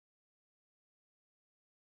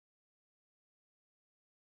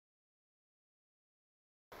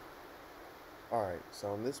Alright,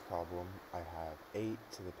 so in this problem, I have 8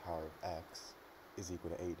 to the power of x is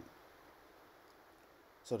equal to 80.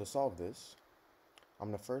 So to solve this, I'm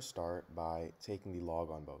going to first start by taking the log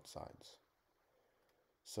on both sides.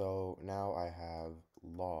 So now I have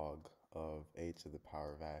log of 8 to the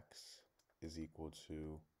power of x is equal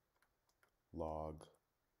to log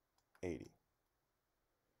 80.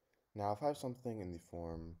 Now if I have something in the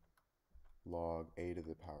form log a to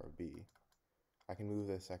the power of b, I can move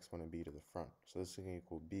this exponent b to the front. So this is going to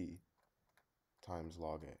equal b times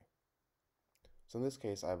log a. So in this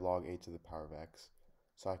case, I have log 8 to the power of x,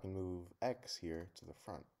 so I can move x here to the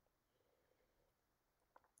front.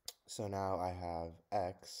 So now I have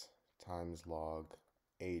x times log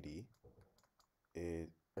 80,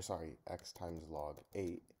 x times log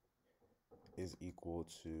 8 is equal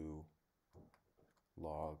to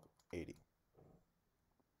log 80.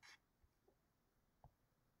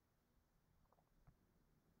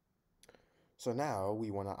 So now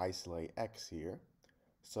we want to isolate x here.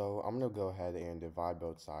 So I'm going to go ahead and divide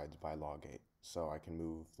both sides by log 8. So I can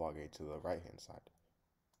move log 8 to the right-hand side.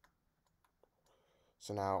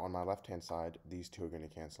 So now on my left-hand side, these two are going to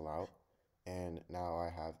cancel out. And now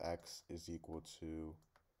I have x is equal to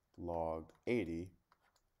log 80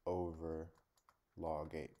 over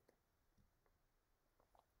log 8.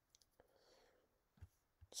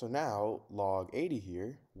 So now log 80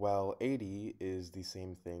 here, well, 80 is the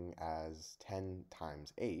same thing as 10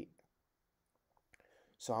 times 8.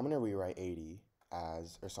 So I'm going to rewrite 80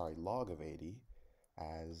 as, log of 80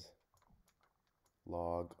 as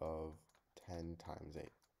log of 10 times 8.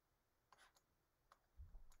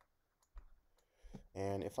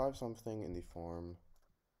 And if I have something in the form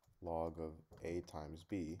log of a times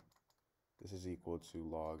b, this is equal to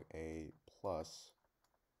log a plus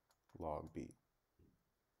log b.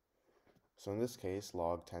 So in this case,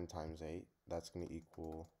 log 10 times 8, that's going to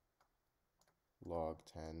equal log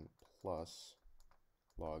 10 plus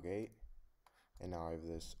log 8. And now I have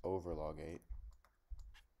this over log 8.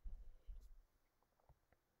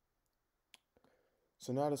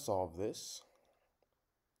 So now to solve this,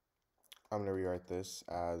 I'm going to rewrite this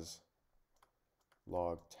as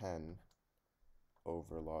log 10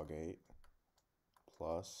 over log 8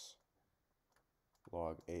 plus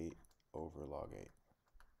log 8 over log 8.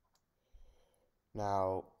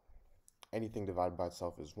 Now, anything divided by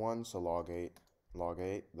itself is 1, so log 8,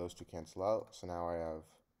 those two cancel out. So now I have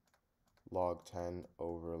log 10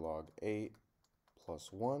 over log 8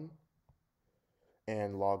 plus 1.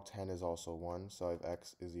 And log 10 is also 1, so I have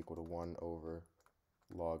x is equal to 1 over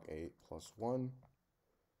log 8 plus 1.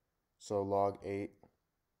 So log 8,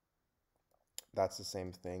 that's the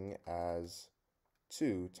same thing as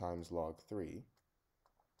 2 times log 3.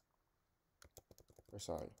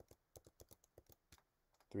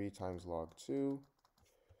 3 times log 2,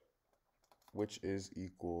 which is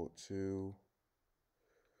equal to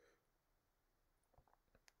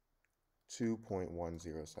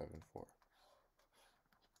 2.1074.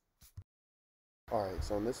 Alright,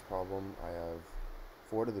 so in this problem, I have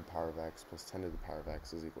 4 to the power of x plus 10 to the power of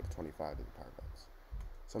x is equal to 25 to the power of x.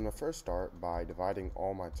 So I'm going to first start by dividing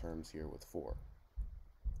all my terms here with 4.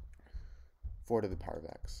 4 to the power of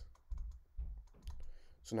x.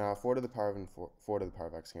 So now 4 to the power of 4 to the power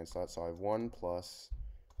of x cancel out. So I have 1 plus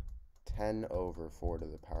 10 over 4 to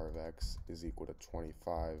the power of x is equal to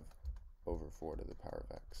 25 over 4 to the power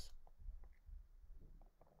of x.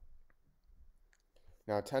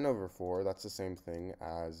 Now 10 over 4, that's the same thing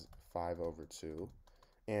as 5 over 2.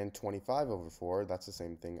 And 25 over 4, that's the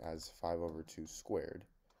same thing as 5 over 2 squared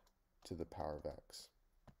to the power of x.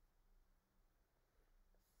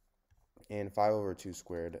 And 5 over 2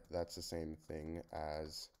 squared, that's the same thing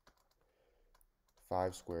as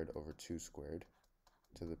 5 squared over 2 squared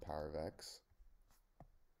to the power of x.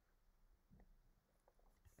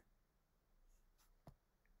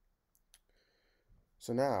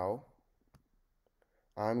 So now,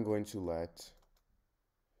 I'm going to let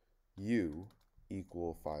u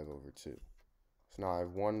equal 5 over 2. So now I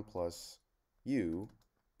have 1 plus u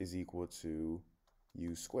is equal to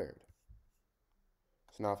u squared.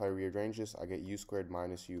 So now if I rearrange this, I get u squared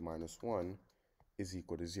minus u minus 1 is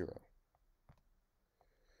equal to 0.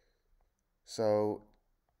 So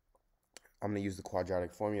I'm going to use the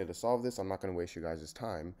quadratic formula to solve this. I'm not going to waste your guys'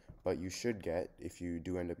 time, but you should get, if you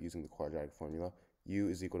do end up using the quadratic formula, u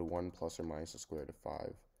is equal to 1 plus or minus the square root of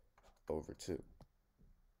 5 over 2.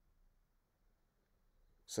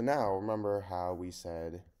 So now remember how we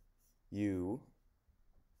said u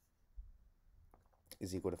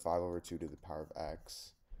is equal to 5 over 2 to the power of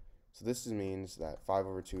x. So this means that 5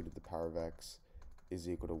 over 2 to the power of x is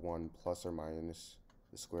equal to 1 plus or minus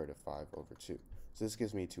the square root of 5 over 2. So this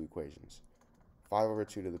gives me two equations. 5 over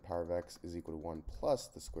 2 to the power of x is equal to 1 plus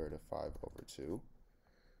the square root of 5 over 2.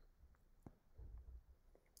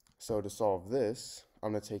 So to solve this,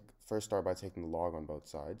 I'm going to first start by taking the log on both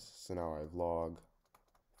sides. So now I have log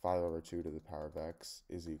 5 over 2 to the power of x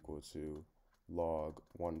is equal to log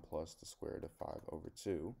 1 plus the square root of 5 over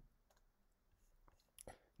 2.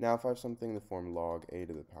 Now if I have something in the form log a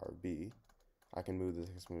to the power of b, I can move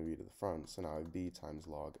this exponent b to the front, so now I have b times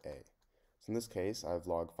log a. So in this case, I have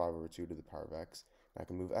log 5 over 2 to the power of x, and I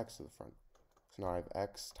can move x to the front. So now I have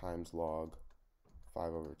x times log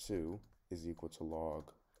 5 over 2 is equal to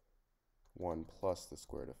log 1 plus the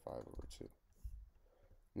square root of 5 over 2.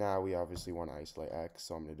 Now we obviously want to isolate x,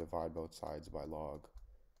 so I'm going to divide both sides by log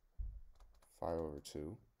 5 over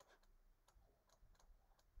 2.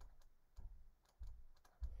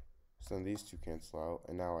 So then these two cancel out,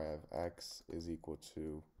 and now I have x is equal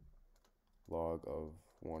to log of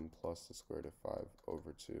 1 plus the square root of 5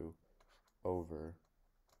 over 2 over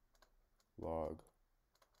log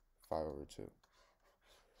 5 over 2.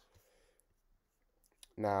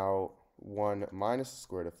 Now, 1 minus the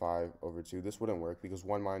square root of 5 over 2, this wouldn't work because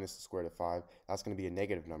 1 minus the square root of 5, that's going to be a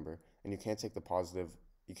negative number, and you can't take the power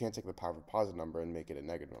of a positive number and make it a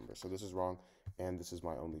negative number. So this is wrong, and this is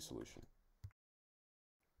my only solution.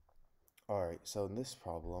 Alright, so in this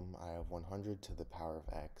problem, I have 100 to the power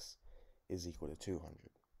of x is equal to 200.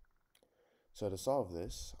 So to solve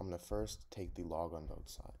this, I'm going to first take the log on both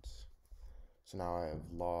sides. So now I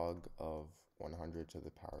have log of 100 to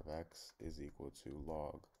the power of x is equal to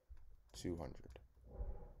log 200.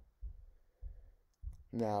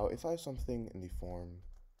 Now, if I have something in the form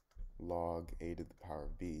log a to the power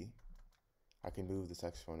of b, I can move this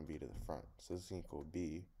exponent b to the front. So this is equal to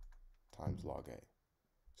b times log a.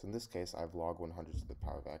 So in this case, I have log 100 to the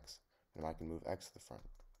power of x, and I can move x to the front.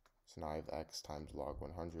 So now I have x times log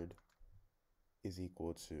 100 is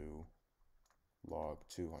equal to log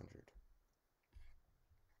 200.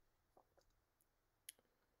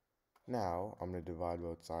 Now, I'm going to divide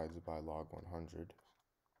both sides by log 100.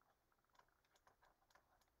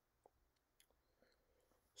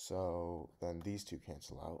 So then these two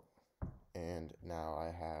cancel out, and now I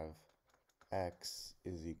have x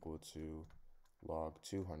is equal to log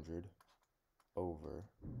 200 over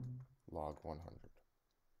log 100.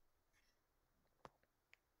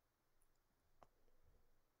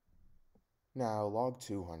 Now log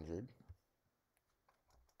 200,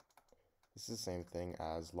 this is the same thing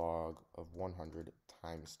as log of 100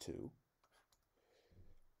 times 2.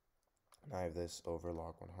 And I have this over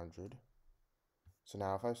log 100. So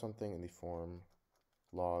now if I have something in the form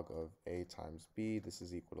log of a times b, this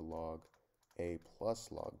is equal to log a plus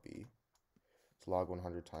log b. So log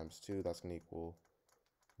 100 times 2, that's going to equal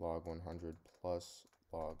log 100 plus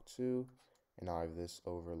log 2. And now I have this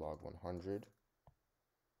over log 100.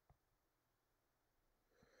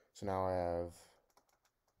 So now I have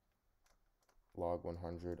log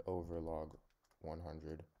 100 over log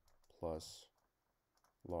 100 plus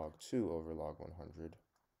log 2 over log 100.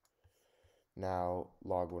 Now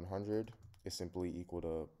log 100 is simply equal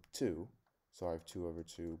to 2. So I have 2 over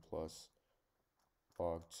 2 plus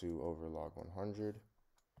log 2 over log 100.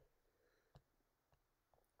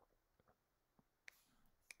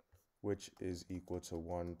 Which is equal to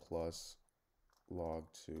 1 plus log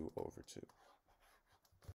 2 over 2.